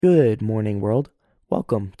Good morning, world.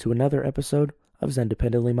 Welcome to another episode of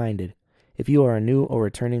Zendependently Minded. If you are a new or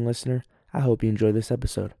returning listener, I hope you enjoy this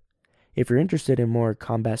episode. If you're interested in more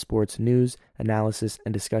combat sports news, analysis,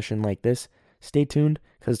 and discussion like this, stay tuned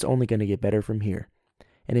because it's only going to get better from here.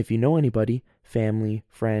 And if you know anybody, family,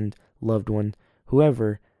 friend, loved one,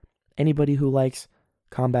 whoever, anybody who likes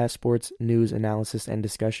combat sports news, analysis, and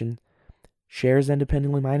discussion, share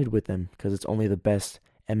Zendependently Minded with them because it's only the best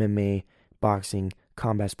MMA, boxing,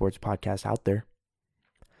 combat sports podcast out there.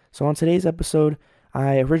 So on today's episode,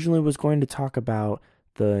 I originally was going to talk about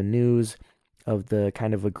the news of the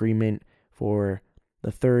kind of agreement for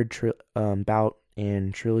the third bout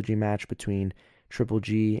and trilogy match between Triple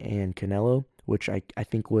G and Canelo, which I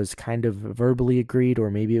think was kind of verbally agreed, or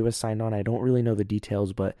maybe it was signed on. I don't really know the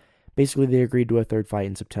details, but basically they agreed to a third fight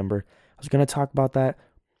in September. I was going to talk about that.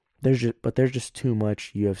 There's just too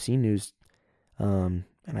much UFC news, and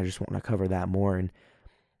I just want to cover that more. And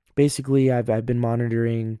basically, I've been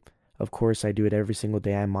monitoring. Of course, I do it every single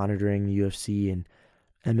day. I'm monitoring UFC and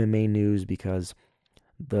MMA news because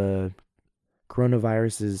the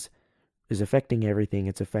coronavirus is affecting everything.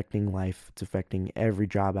 It's affecting life. It's affecting every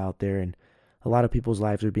job out there, and a lot of people's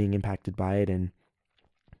lives are being impacted by it. And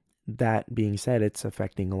that being said, it's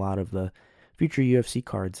affecting a lot of the future UFC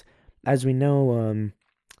cards. As we know,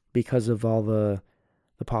 because of all the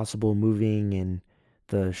possible moving and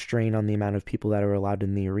the strain on the amount of people that are allowed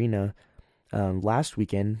in the arena. Last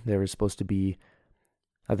weekend, there was supposed to be,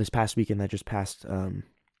 this past weekend that just passed, there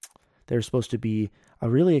was supposed to be a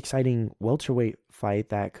really exciting welterweight fight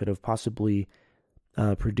that could have possibly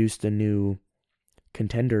produced a new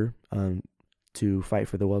contender to fight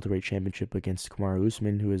for the welterweight championship against Kamaru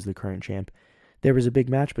Usman, who is the current champ. There was a big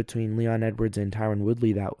match between Leon Edwards and Tyron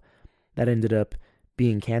Woodley that ended up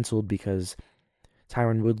being canceled because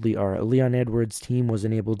Leon Edwards' team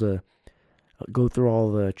wasn't able to go through all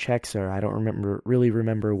the checks, or I don't really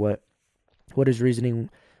remember what his reasoning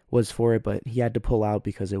was for it, but he had to pull out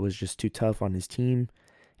because it was just too tough on his team,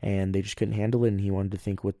 and they just couldn't handle it, and he wanted to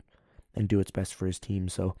think and do what's best for his team.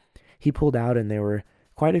 So he pulled out, and there were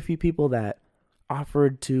quite a few people that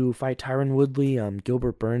offered to fight Tyron Woodley,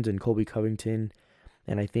 Gilbert Burns and Colby Covington,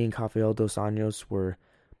 and I think Rafael Dos Anjos were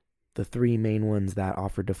the three main ones that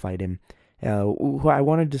offered to fight him. I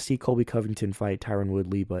wanted to see Colby Covington fight Tyron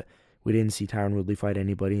Woodley, but we didn't see Tyron Woodley fight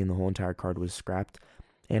anybody, and the whole entire card was scrapped.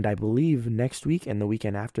 And I believe next week and the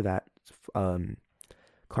weekend after that,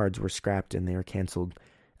 cards were scrapped and they were canceled.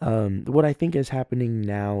 What I think is happening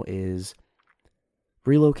now is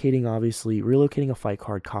relocating a fight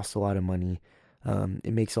card costs a lot of money.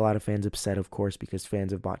 It makes a lot of fans upset, of course, because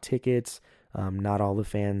fans have bought tickets. Not all the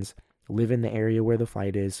fans live in the area where the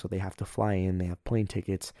fight is, so they have to fly in. They have plane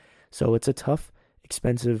tickets. So it's a tough,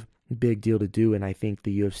 expensive, big deal to do, and I think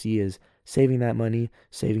the UFC is saving that money,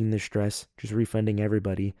 saving the stress, just refunding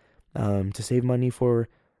everybody to save money for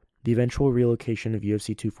the eventual relocation of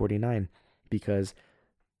UFC 249, because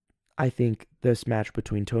I think this match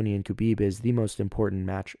between Tony and Khabib is the most important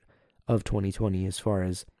match of 2020 as far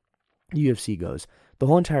as UFC goes. The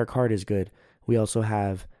whole entire card is good. We also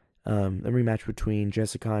have a rematch between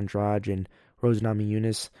Jessica Andrade and Rose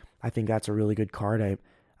Namajunas. I think that's a really good card.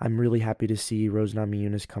 I'm really happy to see Rose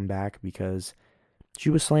Namajunas come back because she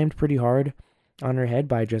was slammed pretty hard on her head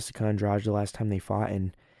by Jessica Andrade the last time they fought,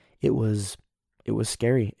 and it was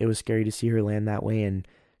scary. It was scary to see her land that way, and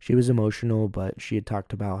she was emotional, but she had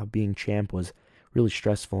talked about how being champ was really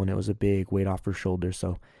stressful, and it was a big weight off her shoulders.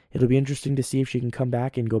 So it'll be interesting to see if she can come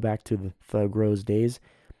back and go back to the Thug Rose days.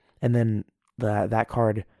 And then that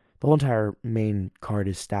card, the whole entire main card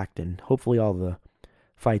is stacked, and hopefully all the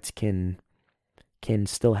fights can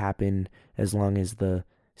still happen as long as the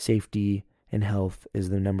safety and health is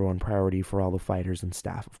the number one priority for all the fighters and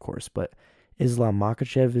staff, of course. But Islam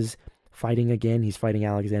Makhachev is fighting again. He's fighting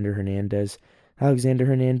Alexander Hernandez. Alexander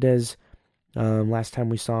Hernandez, last time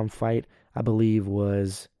we saw him fight, I believe,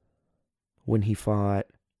 was when he fought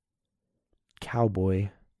Cowboy.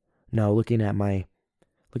 No,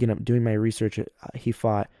 doing my research, he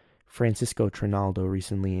fought Francisco Trinaldo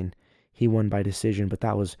recently, and he won by decision, but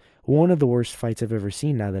that was one of the worst fights I've ever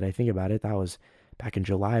seen now that I think about it. That was back in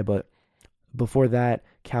July, but before that,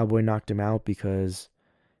 Cowboy knocked him out because,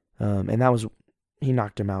 he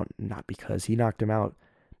knocked him out, not because, he knocked him out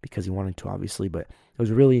because he wanted to, obviously, but it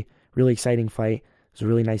was a really, really exciting fight. It was a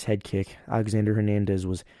really nice head kick. Alexander Hernandez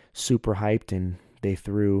was super hyped, and they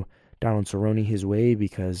threw Donald Cerrone his way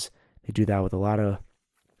because they do that with a lot of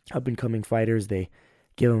up-and-coming fighters. They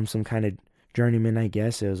give him some kind of journeyman, I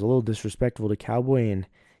guess. It was a little disrespectful to Cowboy, and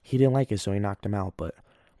he didn't like it, so he knocked him out. But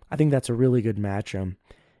I think that's a really good match.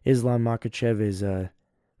 Islam Makhachev is a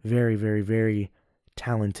very, very, very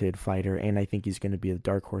talented fighter, and I think he's going to be a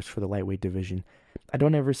dark horse for the lightweight division. I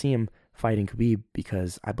don't ever see him fighting Khabib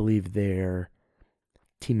because I believe they're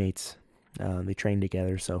teammates. They train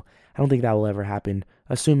together, so I don't think that will ever happen,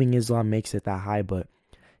 assuming Islam makes it that high, but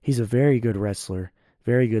he's a very good wrestler,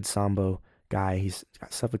 very good Sambo guy. He's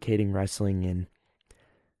got suffocating wrestling, and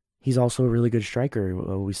he's also a really good striker.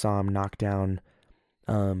 We saw him knock down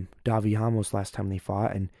Davi Ramos last time they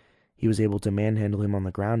fought, and he was able to manhandle him on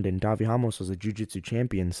the ground, and Davi Ramos was a jiu-jitsu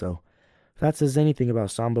champion, so if that says anything about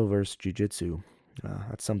Sambo versus jiu-jitsu,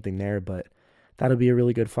 that's something there, but that'll be a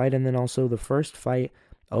really good fight. And then also the first fight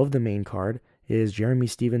of the main card is Jeremy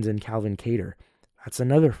Stephens and Calvin Kattar. That's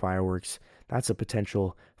another fireworks. That's a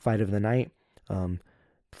potential fight of the night,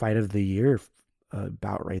 fight of the year,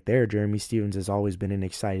 about right there. Jeremy Stephens has always been an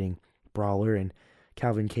exciting brawler, and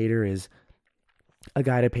Calvin Kattar is a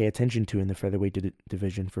guy to pay attention to in the featherweight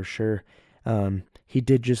division for sure. He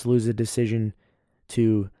did just lose a decision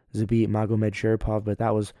to Zabit Magomedsharipov, but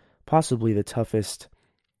that was possibly the toughest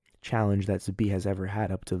challenge that Zabit has ever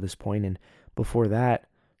had up to this point. And before that,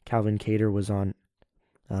 Calvin Kattar was on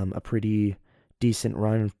a pretty decent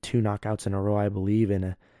run, 2 knockouts in a row, I believe, and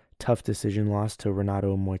a tough decision loss to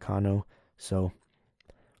Renato Moicano. So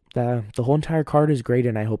the whole entire card is great,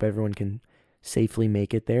 and I hope everyone can safely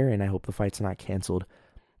make it there, and I hope the fight's not canceled.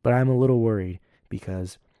 But I'm a little worried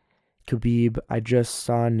because Khabib, I just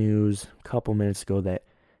saw news a couple minutes ago that,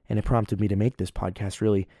 and it prompted me to make this podcast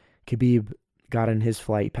really, Khabib got on his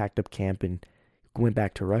flight, packed up camp, and went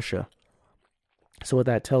back to Russia. So what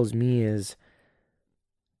that tells me is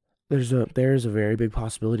there's a very big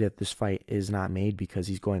possibility that this fight is not made because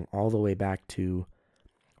he's going all the way back to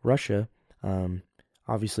Russia.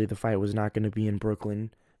 Obviously, the fight was not going to be in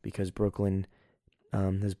Brooklyn because Brooklyn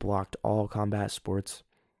has blocked all combat sports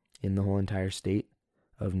in the whole entire state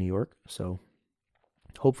of New York. So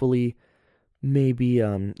hopefully, maybe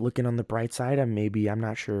looking on the bright side, I'm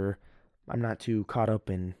not sure. I'm not too caught up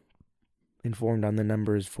and informed on the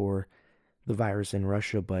numbers for the virus in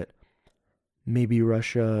Russia, but maybe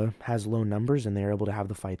Russia has low numbers and they're able to have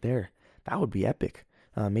the fight there. That would be epic.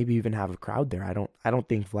 Maybe even have a crowd there. I don't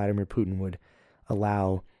think Vladimir Putin would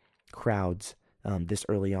allow crowds this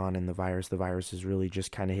early on in the virus. The virus is really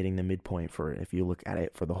just kind of hitting the midpoint for, if you look at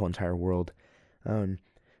it, for the whole entire world.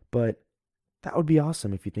 But that would be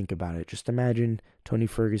awesome if you think about it. Just imagine Tony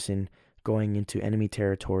Ferguson going into enemy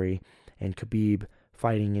territory and Khabib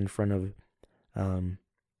fighting in front of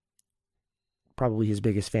probably his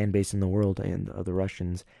biggest fan base in the world, and the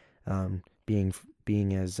Russians,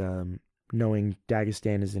 being as knowing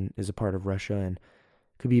Dagestan is a part of Russia, and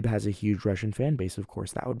Khabib has a huge Russian fan base, of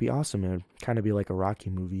course. That would be awesome. It would kind of be like a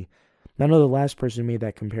Rocky movie. I know the last person who made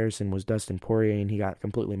that comparison was Dustin Poirier, and he got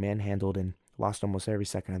completely manhandled and lost almost every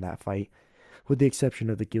second of that fight, with the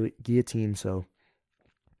exception of the guillotine. So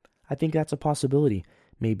I think that's a possibility.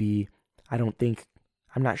 Maybe, I'm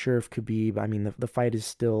not sure if Khabib, the fight is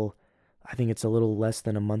still, I think it's a little less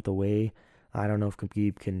than a month away. I don't know if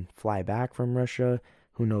Khabib can fly back from Russia.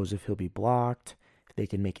 Who knows if he'll be blocked, if they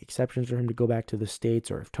can make exceptions for him to go back to the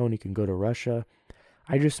States, or if Tony can go to Russia.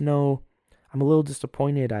 I just know I'm a little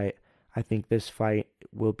disappointed. I think this fight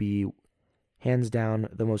will be hands down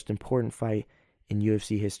the most important fight in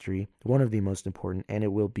UFC history, one of the most important, and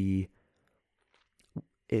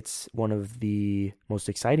it's one of the most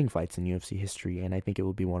exciting fights in UFC history, and I think it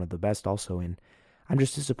will be one of the best also. And I'm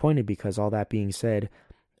just disappointed because, all that being said,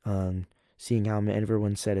 seeing how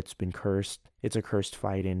everyone said it's been cursed, it's a cursed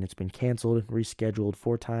fight, and it's been canceled, rescheduled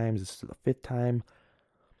 4 times, this is the 5th time.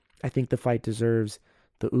 I think the fight deserves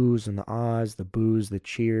the oohs and the ahs, the boos, the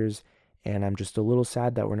cheers, and I'm just a little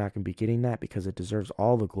sad that we're not going to be getting that because it deserves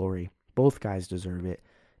all the glory. Both guys deserve it.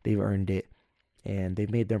 They've earned it, and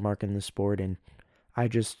they've made their mark in the sport, and I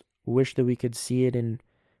just wish that we could see it, and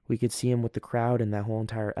we could see him with the crowd and that whole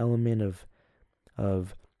entire element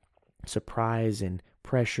of surprise and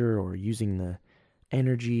pressure, or using the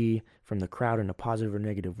energy from the crowd in a positive or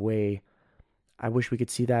negative way. I wish we could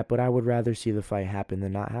see that, but I would rather see the fight happen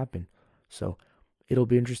than not happen. So it'll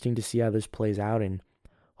be interesting to see how this plays out, and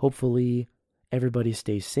hopefully everybody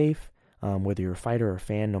stays safe, whether you're a fighter or a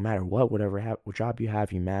fan, no matter what job you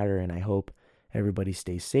have, you matter, and I hope everybody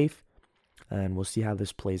stays safe, and we'll see how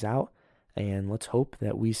this plays out, and let's hope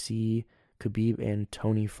that we see Khabib and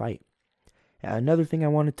Tony fight. Another thing I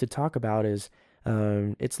wanted to talk about is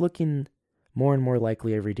it's looking more and more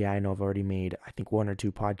likely every day. I know I've already made, I think, 1 or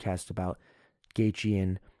 2 podcasts about Gaethje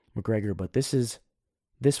and McGregor, but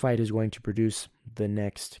this fight is going to produce the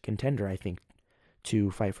next contender, I think,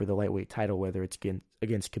 to fight for the lightweight title, whether it's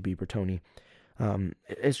against Khabib or Tony.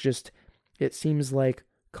 It seems like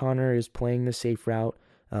Conor is playing the safe route.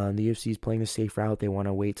 The UFC is playing the safe route. They want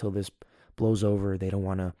to wait till this blows over. They don't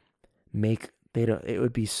want to it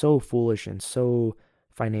would be so foolish and so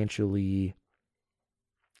financially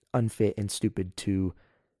unfit and stupid to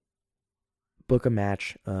book a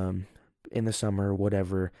match in the summer,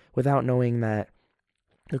 whatever, without knowing that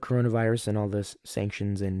the coronavirus and all this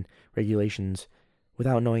sanctions and regulations,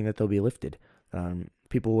 without knowing that they'll be lifted.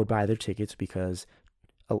 People would buy their tickets because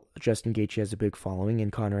Justin Gaethje has a big following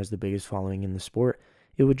and Conor has the biggest following in the sport.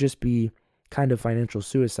 It would just be kind of financial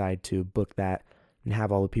suicide to book that and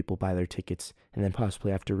have all the people buy their tickets and then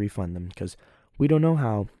possibly have to refund them, because we don't know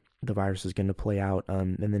how the virus is going to play out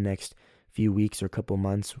in the next few weeks or couple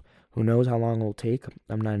months. Who knows how long it'll take?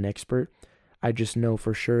 I'm not an expert. I just know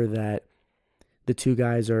for sure that the two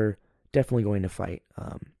guys are definitely going to fight.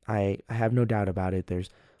 I have no doubt about it. There's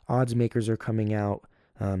odds makers are coming out.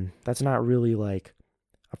 That's not really like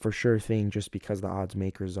a for sure thing just because the odds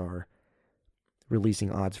makers are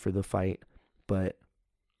releasing odds for the fight, but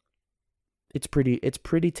it's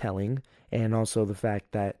pretty telling. And also the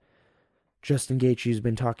fact that Justin Gaethje's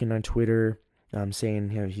been talking on Twitter, saying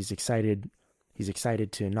he's excited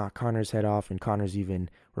to knock Conor's head off, and Conor's even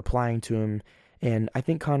replying to him. And I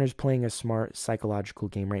think Conor's playing a smart psychological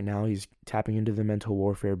game right now. He's tapping into the mental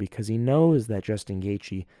warfare because he knows that Justin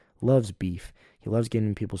Gaethje loves beef. He loves getting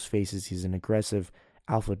in people's faces. He's an aggressive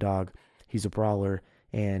alpha dog. He's a brawler,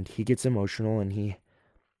 and he gets emotional, and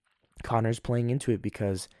Conor's playing into it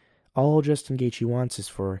because all Justin Gaethje wants is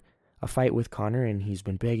for a fight with Conor, and he's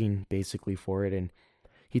been begging basically for it, and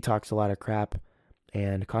he talks a lot of crap,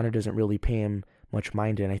 and Conor doesn't really pay him much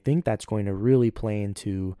mind, and I think that's going to really play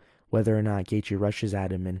into whether or not Gaethje rushes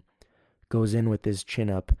at him and goes in with his chin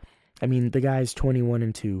up. I mean, the guy's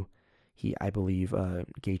 21-2, I believe,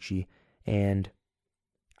 Gaethje, and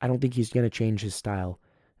I don't think he's going to change his style.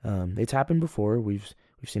 It's happened before. We've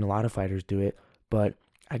seen a lot of fighters do it, but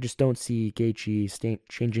I just don't see Gaethje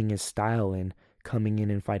changing his style and coming in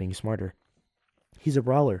and fighting smarter. He's a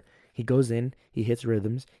brawler. He goes in, he hits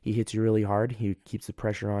rhythms, he hits you really hard, he keeps the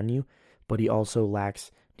pressure on you, but he also lacks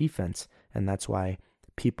defense, and that's why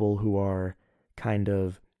people who are kind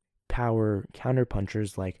of power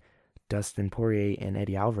counterpunchers like Dustin Poirier and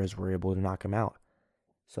Eddie Alvarez were able to knock him out.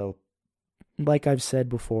 So, like I've said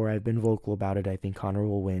before, I've been vocal about it, I think Conor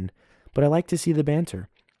will win, but I like to see the banter.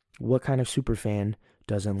 What kind of super fan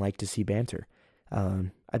doesn't like to see banter?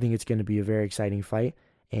 I think it's going to be a very exciting fight,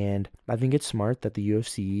 and I think it's smart that the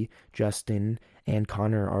UFC, Justin, and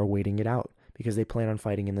Conor are waiting it out because they plan on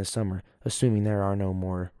fighting in the summer, assuming there are no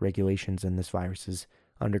more regulations and this virus is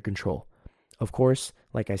under control. Of course,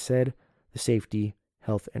 like I said, the safety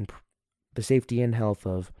and health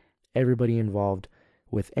of everybody involved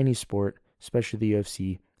with any sport, especially the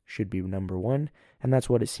UFC, should be number one, and that's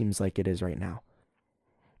what it seems like it is right now.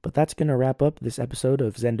 But that's going to wrap up this episode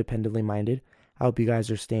of Zen Dependently Minded. I hope you guys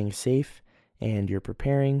are staying safe and you're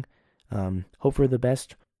preparing. Hope for the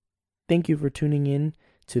best. Thank you for tuning in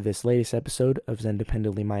to this latest episode of Zen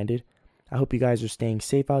Dependently Minded. I hope you guys are staying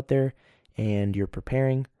safe out there and you're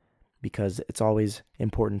preparing, because it's always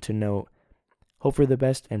important to know, hope for the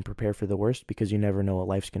best and prepare for the worst, because you never know what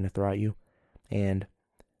life's going to throw at you. And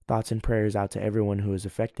thoughts and prayers out to everyone who is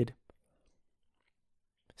affected.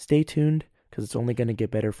 Stay tuned, because it's only going to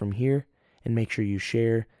get better from here, and make sure you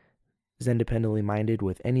share Zen Dependently Minded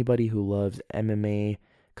with anybody who loves MMA,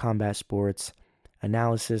 combat sports,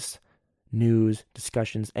 analysis, news,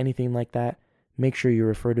 discussions, anything like that. Make sure you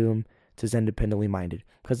refer to them to Zen Dependently Minded,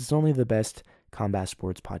 because it's only the best combat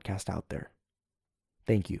sports podcast out there.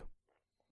 Thank you.